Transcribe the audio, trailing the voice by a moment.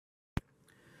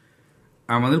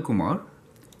I'm Anil Kumar,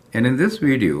 and in this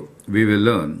video we will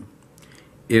learn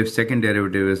if second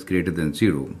derivative is greater than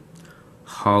 0,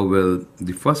 how will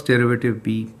the first derivative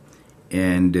be,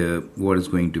 and what is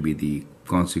going to be the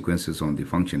consequences on the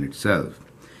function itself.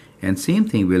 And same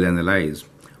thing we'll analyze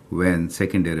when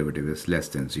second derivative is less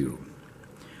than 0.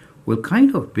 We'll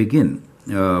kind of begin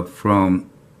from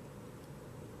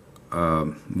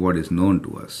what is known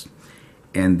to us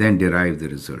and then derive the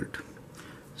result.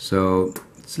 So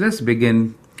let's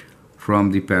begin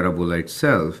from the parabola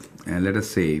itself, and let us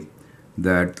say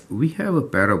that we have a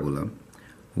parabola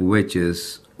which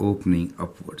is opening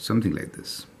upward, something like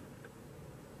this.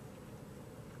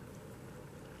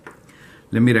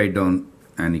 Let me write down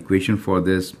an equation for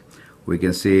this. We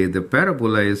can say the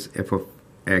parabola is f of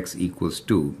x equals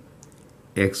to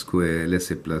x squared, let's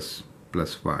say plus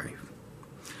 5.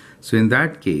 So in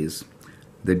that case,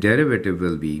 the derivative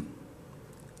will be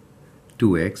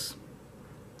 2x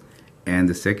and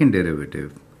the second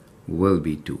derivative will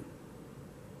be 2.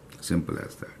 Simple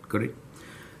as that, correct?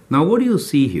 Now what do you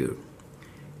see here?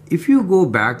 If you go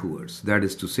backwards, that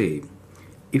is to say,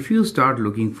 if you start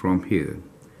looking from here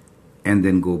and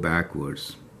then go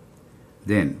backwards,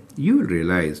 then you will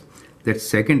realize that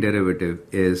second derivative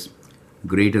is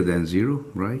greater than 0,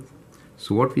 right?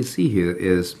 So what we see here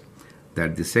is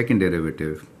that the second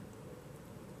derivative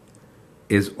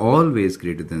is always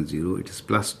greater than 0. It is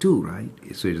plus 2, right?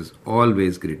 So it is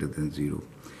always greater than 0.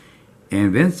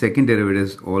 And when second derivative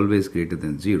is always greater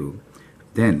than 0,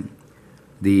 then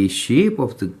the shape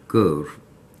of the curve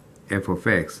f of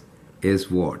x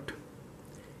is what?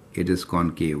 It is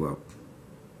concave up.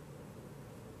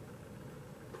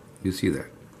 You see that?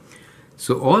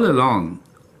 So all along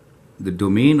the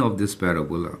domain of this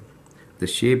parabola, the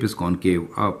shape is concave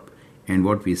up, and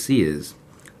what we see is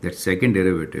that second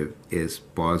derivative is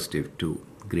positive 2,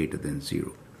 greater than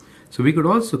 0. So we could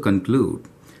also conclude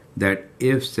that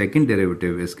if second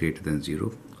derivative is greater than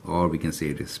 0, or we can say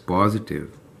it is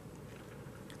positive,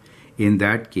 in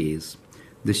that case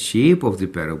the shape of the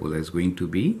parabola is going to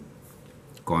be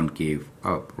concave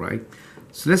up, right?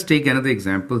 So let's take another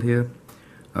example here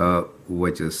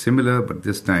which is similar, but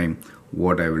this time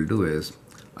what I will do is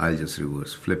I'll just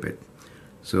reverse flip it.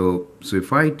 So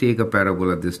if I take a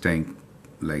parabola this time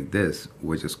like this,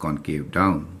 which is concave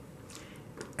down,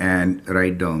 and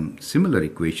write down similar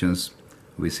equations,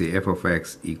 we say f of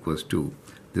x equals to,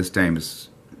 this time is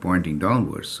pointing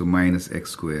downwards, so minus x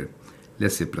squared,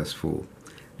 let's say plus 4.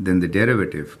 Then the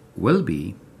derivative will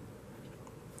be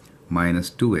minus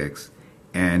 2x,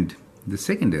 and the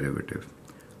second derivative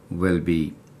will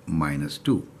be minus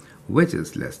 2, which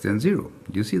is less than 0.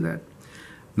 Do you see that?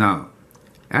 Now,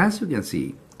 as you can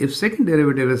see, if second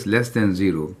derivative is less than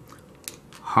 0,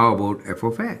 how about f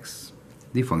of x,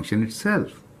 the function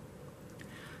itself?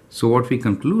 So what we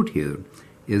conclude here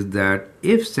is that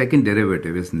if second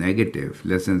derivative is negative,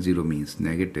 less than 0 means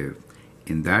negative,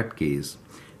 in that case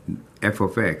f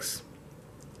of x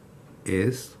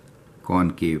is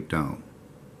concave down.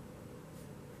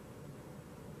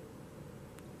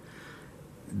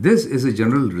 This is a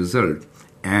general result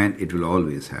and it will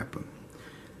always happen.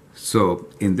 So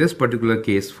in this particular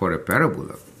case for a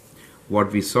parabola,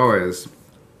 what we saw is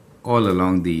all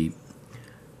along the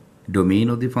domain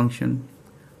of the function.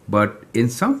 But in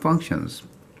some functions,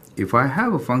 if I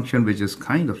have a function which is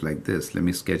kind of like this, let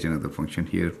me sketch another function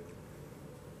here.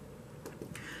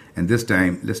 And this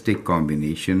time, let's take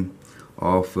combination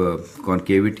of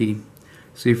concavity.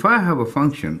 So if I have a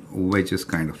function which is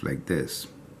kind of like this,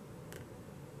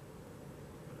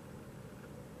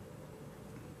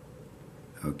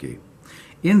 okay,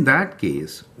 in that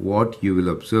case, what you will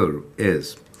observe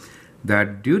is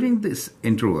that during this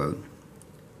interval,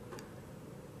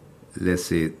 let's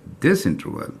say this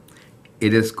interval,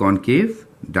 it is concave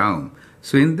down.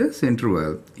 So in this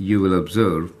interval, you will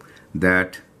observe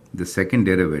that the second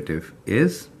derivative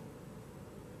is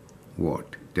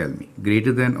what? Tell me,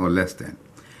 greater than or less than?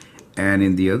 And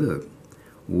in the other,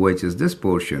 which is this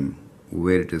portion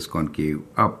where it is concave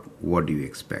up, what do you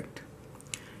expect?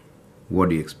 What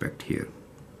do you expect here?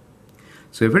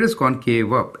 So if it is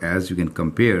concave up, as you can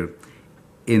compare,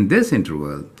 in this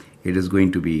interval, it is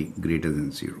going to be greater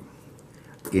than 0.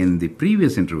 In the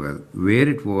previous interval, where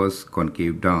it was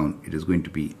concave down, it is going to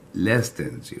be less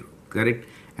than 0, correct?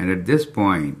 And at this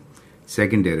point,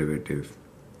 second derivative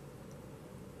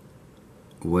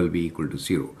will be equal to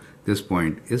 0. This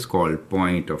point is called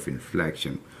point of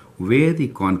inflection, where the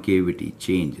concavity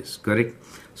changes, correct?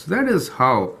 So that is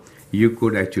how you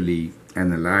could actually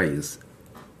analyze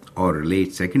or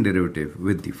relate second derivative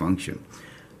with the function.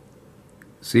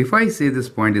 So if I say this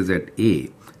point is at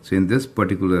A, so in this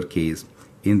particular case,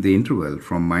 in the interval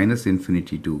from minus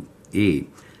infinity to a,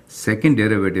 second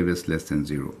derivative is less than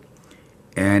 0.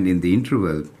 And in the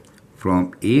interval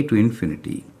from a to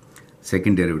infinity,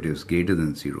 second derivative is greater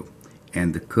than 0.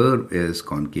 And the curve is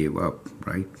concave up,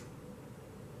 right?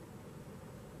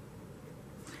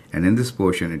 And in this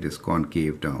portion, it is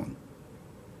concave down.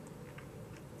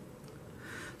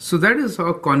 So that is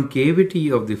how concavity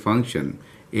of the function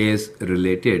is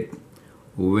related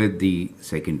with the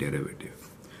second derivative.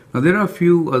 Now there are a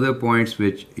few other points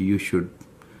which you should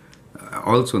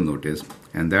also notice,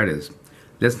 and that is,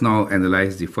 let's now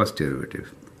analyze the first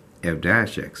derivative, f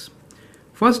dash x.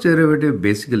 First derivative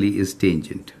basically is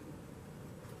tangent.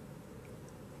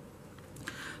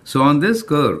 So on this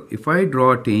curve, if I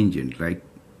draw a tangent like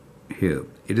here,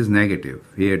 it is negative,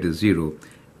 here it is 0,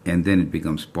 and then it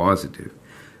becomes positive.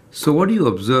 So what do you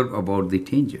observe about the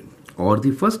tangent or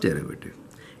the first derivative?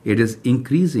 It is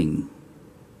increasing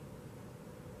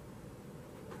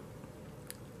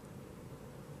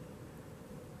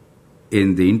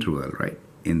in the interval, right?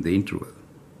 In the interval.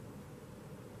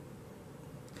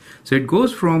 So it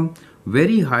goes from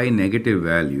very high negative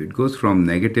value, it goes from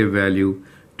negative value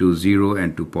to 0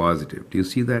 and to positive. Do you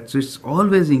see that? So it's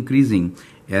always increasing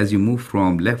as you move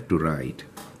from left to right.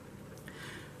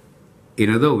 In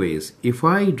other ways, if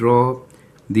I draw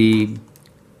the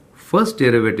first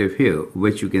derivative here,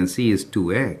 which you can see is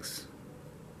 2x,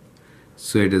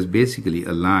 so it is basically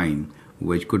a line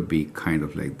which could be kind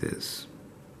of like this,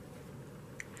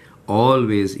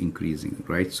 always increasing,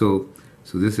 right? So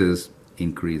this is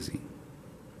increasing.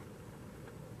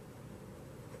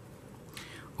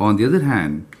 On the other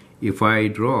hand, if I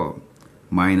draw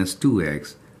minus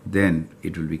 2x, then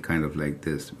it will be kind of like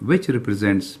this, which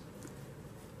represents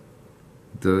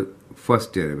the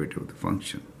first derivative of the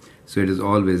function. So it is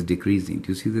always decreasing. Do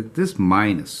you see that this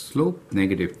minus slope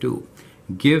negative 2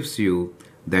 gives you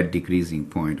that decreasing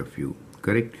point of view,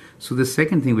 correct? So the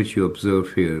second thing which you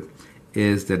observe here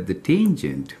is that the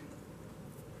tangent,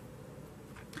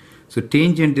 so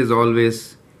tangent is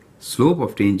always, slope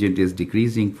of tangent is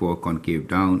decreasing for concave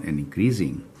down and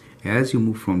increasing as you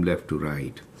move from left to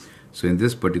right. So in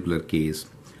this particular case,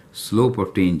 slope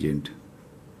of tangent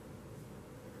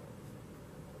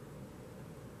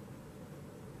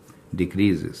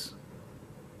decreases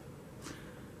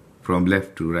from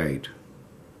left to right.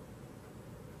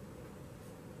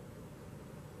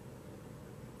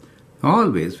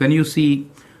 Always, when you see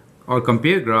or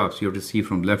compare graphs, you have to see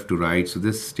from left to right. So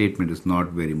this statement is not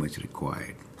very much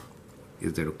required.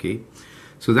 Is that okay?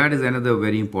 So that is another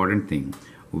very important thing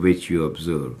which you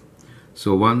observe.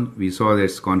 So one, we saw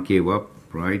that's concave up,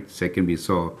 right? Second, we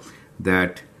saw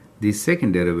that the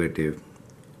second derivative,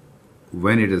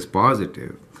 when it is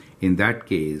positive, in that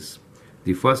case,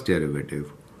 the first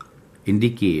derivative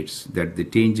indicates that the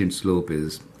tangent slope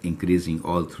is increasing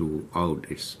all throughout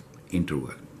its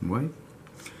interval, right?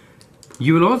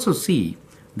 You will also see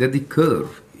that the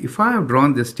curve, if I have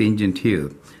drawn this tangent here,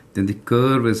 then the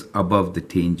curve is above the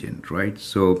tangent, right?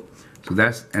 So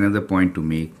that's another point to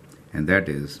make, and that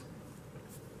is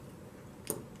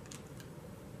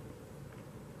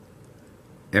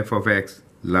f of x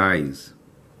lies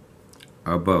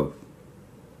above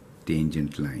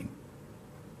tangent line.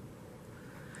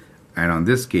 And on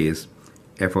this case,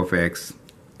 f of x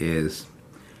is,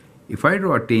 if I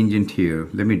draw a tangent here,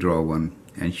 let me draw one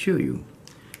and show you.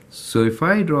 So if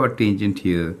I draw a tangent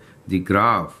here, the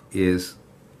graph is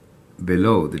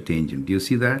below the tangent. Do you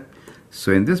see that?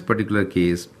 So in this particular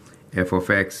case, f of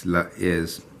x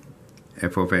lies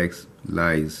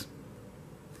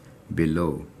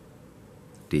below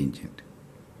tangent.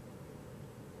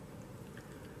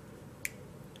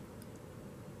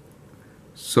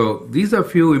 So these are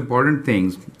few important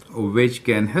things which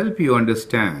can help you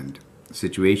understand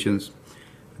situations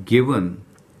given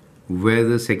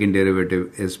whether second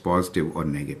derivative is positive or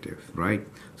negative, right?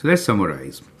 So let's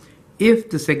summarize. If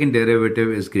the second derivative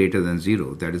is greater than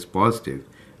 0, that is positive,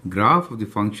 graph of the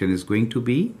function is going to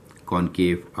be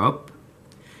concave up,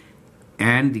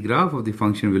 and the graph of the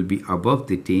function will be above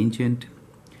the tangent.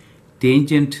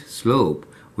 Tangent slope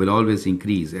will always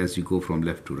increase as you go from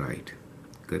left to right,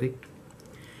 correct?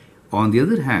 On the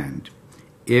other hand,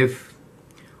 if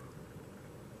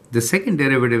the second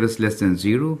derivative is less than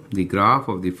 0, the graph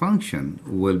of the function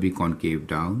will be concave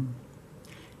down.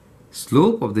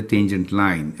 Slope of the tangent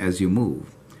line as you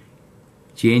move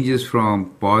changes from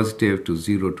positive to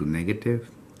 0 to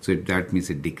negative, so that means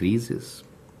it decreases.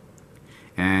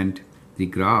 And the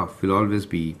graph will always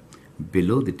be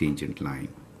below the tangent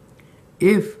line.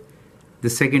 If the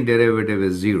second derivative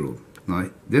is 0, now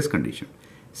this condition,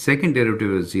 second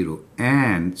derivative is 0,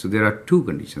 and so there are two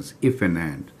conditions, if and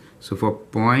and. So for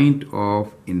point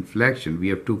of inflection, we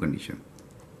have two conditions.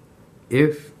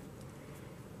 If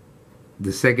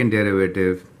the second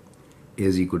derivative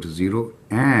is equal to 0,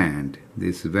 and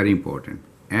this is very important,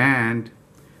 and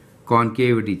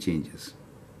concavity changes,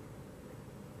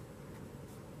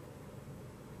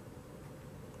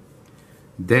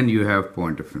 then you have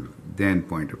point of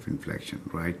inflection,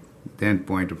 right? Then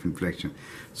point of inflection.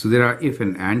 So there are if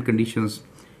and conditions.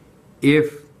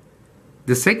 If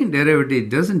the second derivative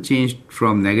doesn't change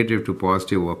from negative to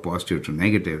positive or positive to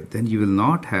negative, then you will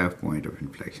not have point of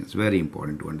inflection. It's very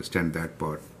important to understand that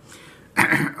part.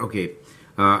 Okay,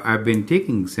 I've been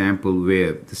taking example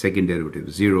where the second derivative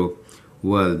is 0.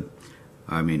 Well,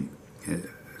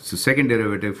 so second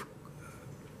derivative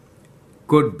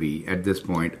could be at this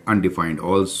point undefined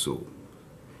also.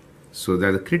 So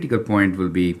that the critical point will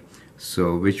be,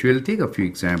 so which we'll take a few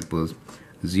examples,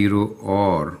 0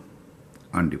 or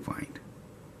undefined.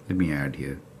 Let me add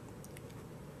here.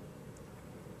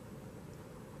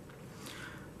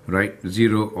 Right,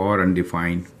 0 or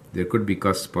undefined. There could be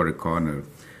cusp or a corner.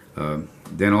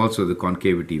 Then also the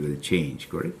concavity will change,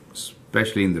 correct?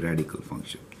 Especially in the radical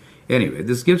function. Anyway,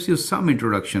 this gives you some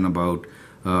introduction about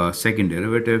second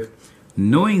derivative.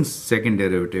 Knowing second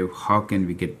derivative, how can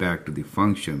we get back to the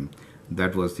function?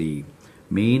 That was the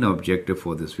main objective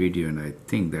for this video, and I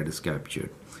think that is captured.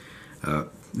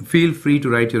 Feel free to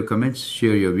write your comments,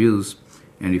 share your views,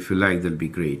 and if you like, that'll be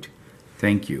great.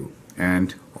 Thank you,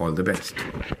 and all the best.